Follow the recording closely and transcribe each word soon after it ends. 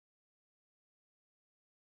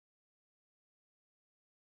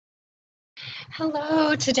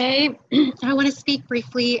Hello, today I want to speak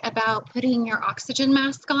briefly about putting your oxygen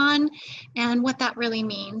mask on and what that really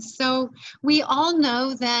means. So, we all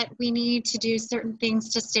know that we need to do certain things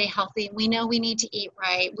to stay healthy. We know we need to eat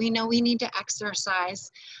right. We know we need to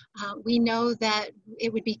exercise. We know that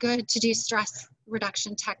it would be good to do stress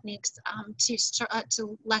reduction techniques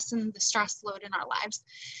to lessen the stress load in our lives.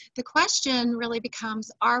 The question really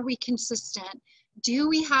becomes, are we consistent? Do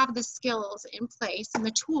we have the skills in place and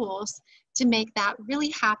the tools to make that really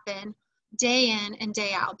happen day in and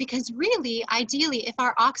day out? Because really, ideally, if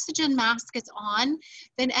our oxygen mask is on,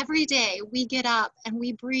 then every day we get up and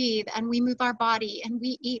we breathe and we move our body and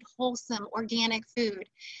we eat wholesome organic food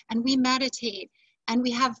and we meditate and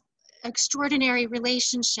we have extraordinary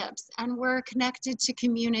relationships and we're connected to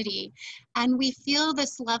community and we feel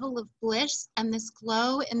this level of bliss and this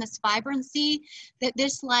glow and this vibrancy that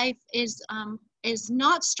this life is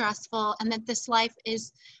not stressful and that this life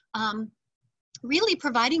is really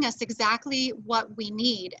providing us exactly what we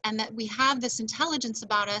need, and that we have this intelligence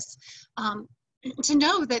about us to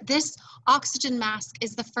know that this oxygen mask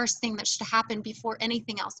is the first thing that should happen before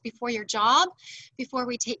anything else, before your job, before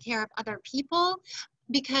we take care of other people,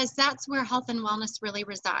 because that's where health and wellness really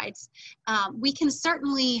resides. We can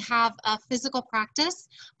certainly have a physical practice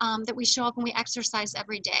that we show up and we exercise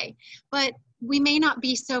every day, but we may not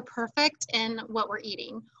be so perfect in what we're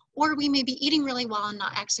eating, or we may be eating really well and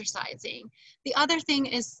not exercising. The other thing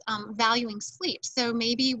is valuing sleep. So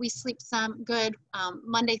maybe we sleep some good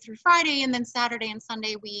Monday through Friday, and then Saturday and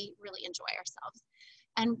Sunday we really enjoy ourselves,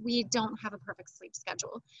 and we don't have a perfect sleep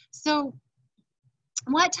schedule. So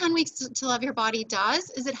what 10 Weeks to Love Your Body does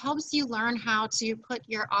is it helps you learn how to put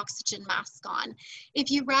your oxygen mask on. If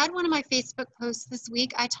you read one of my Facebook posts this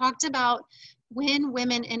week, I talked about when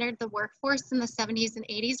women entered the workforce in the 70s and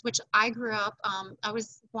 80s, which I grew up, I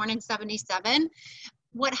was born in 77.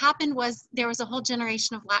 What happened was there was a whole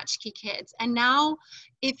generation of latchkey kids. And now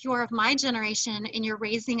if you're of my generation and you're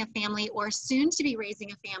raising a family or soon to be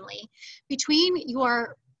raising a family, between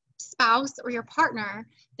your spouse or your partner,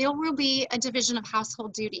 there will be a division of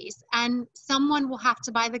household duties, and someone will have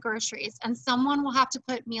to buy the groceries and someone will have to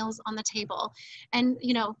put meals on the table. And,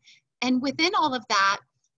 and within all of that,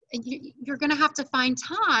 you're going to have to find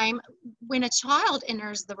time when a child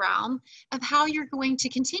enters the realm of how you're going to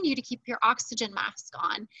continue to keep your oxygen mask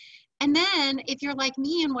on. And then if you're like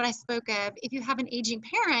me and what I spoke of, if you have an aging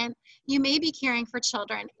parent, you may be caring for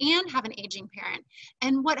children and have an aging parent.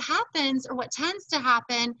 And what happens, or what tends to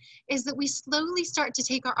happen, is that we slowly start to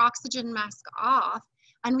take our oxygen mask off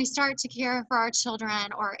and we start to care for our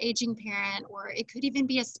children or aging parent, or it could even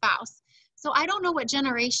be a spouse. So I don't know what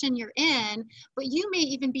generation you're in, but you may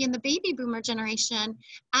even be in the baby boomer generation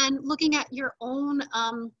and looking at your own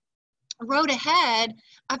road ahead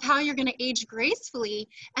of how you're going to age gracefully.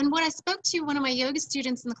 And when I spoke to one of my yoga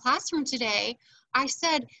students in the classroom today, I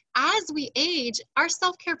said, as we age, our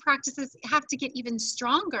self-care practices have to get even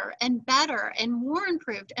stronger and better and more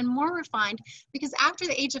improved and more refined, because after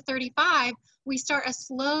the age of 35, we start a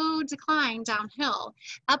slow decline downhill.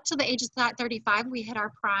 Up to the age of 35, we hit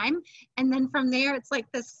our prime. And then from there, it's like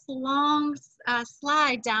this long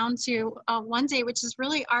slide down to one day, which is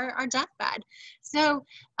really our deathbed. So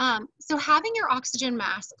having your oxygen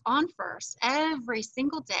mask on first every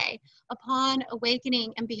single day upon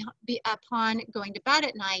awakening and upon going to bed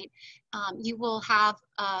at night, you will have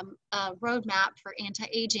a roadmap for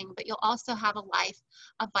anti-aging, but you'll also have a life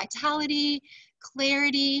of vitality,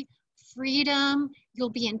 clarity, freedom. You'll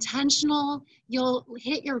be intentional. You'll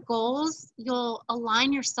hit your goals. You'll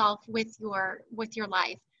align yourself with your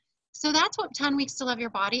life. So that's what 10 Weeks to Love Your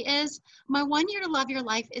Body is. My 1 Year to Love Your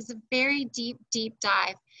Life is a very deep, deep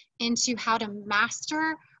dive into how to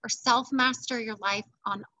master or self-master your life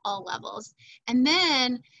on all levels. And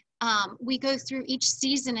then we go through each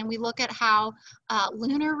season and we look at how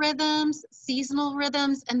lunar rhythms, seasonal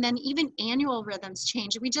rhythms, and then even annual rhythms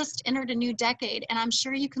change. We just entered a new decade, and I'm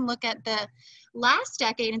sure you can look at the last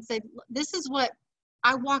decade and say, this is what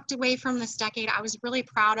I walked away from this decade. I was really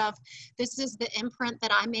proud of. This is the imprint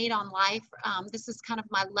that I made on life. This is kind of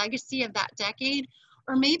my legacy of that decade.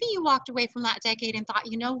 Or maybe you walked away from that decade and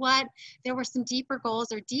thought, you know what, there were some deeper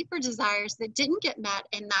goals or deeper desires that didn't get met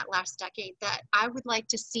in that last decade that I would like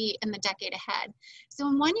to see in the decade ahead. So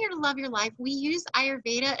in 1 Year to Love Your Life, we use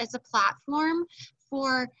Ayurveda as a platform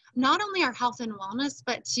for not only our health and wellness,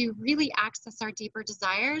 but to really access our deeper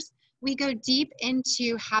desires. We go deep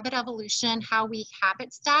into habit evolution, how we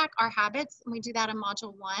habit stack our habits, and we do that in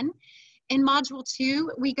Module 1. In Module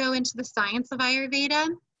 2, we go into the science of Ayurveda.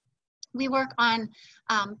 We work on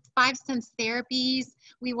 5 sense therapies.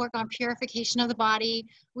 We work on purification of the body.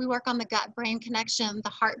 We work on the gut-brain connection, the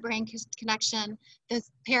heart-brain connection, the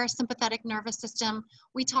parasympathetic nervous system.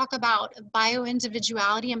 We talk about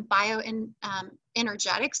bioindividuality and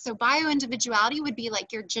energetics. So bioindividuality would be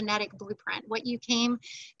like your genetic blueprint, what you came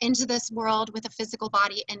into this world with a physical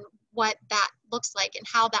body and what that looks like and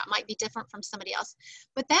how that might be different from somebody else.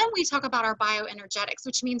 But then we talk about our bioenergetics,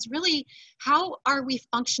 which means really how are we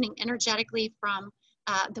functioning energetically from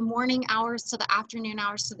the morning hours to the afternoon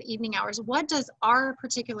hours to the evening hours. What does our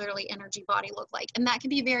particularly energy body look like? And that can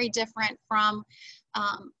be very different from,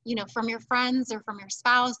 you know, from your friends or from your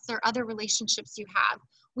spouse or other relationships you have.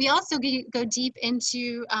 We also go deep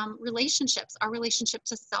into relationships, our relationship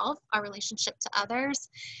to self, our relationship to others.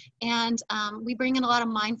 And we bring in a lot of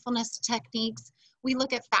mindfulness techniques. We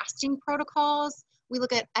look at fasting protocols. We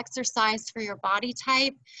look at exercise for your body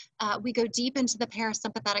type. We go deep into the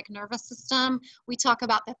parasympathetic nervous system. We talk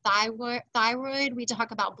about the thyroid. We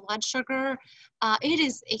talk about blood sugar. It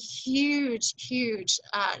is a huge, huge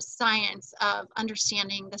science of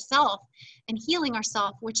understanding the self and healing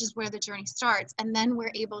ourselves, which is where the journey starts. And then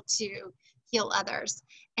we're able to heal others.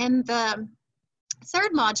 And the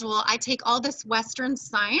third module, I take all this Western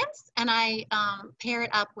science and I pair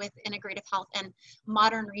it up with integrative health and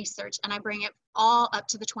modern research, and I bring it all up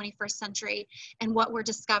to the 21st century and what we're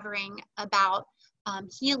discovering about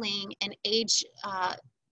healing and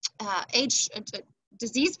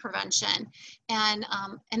disease prevention,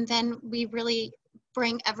 and then we really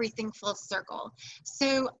bring everything full circle.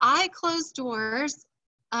 So I close doors.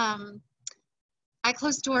 I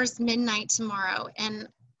close doors midnight tomorrow, and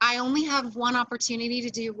I only have one opportunity to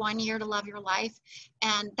do 1 year to love your life,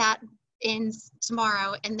 and that ends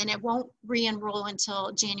tomorrow, and then it won't re-enroll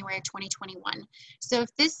until January of 2021. So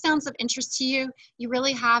if this sounds of interest to you, you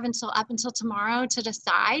really have up until tomorrow to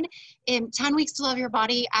decide. In 10 weeks to love your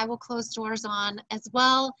body, I will close doors on as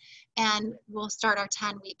well, and we'll start our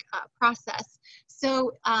 10-week process.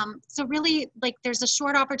 So, so really, like, there's a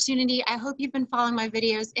short opportunity. I hope you've been following my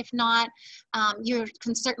videos. If not, you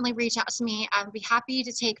can certainly reach out to me. I would be happy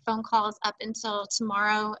to take phone calls up until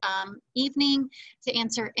tomorrow evening to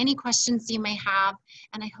answer any questions you may have.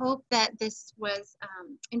 And I hope that this was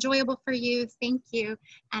enjoyable for you. Thank you,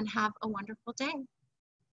 and have a wonderful day.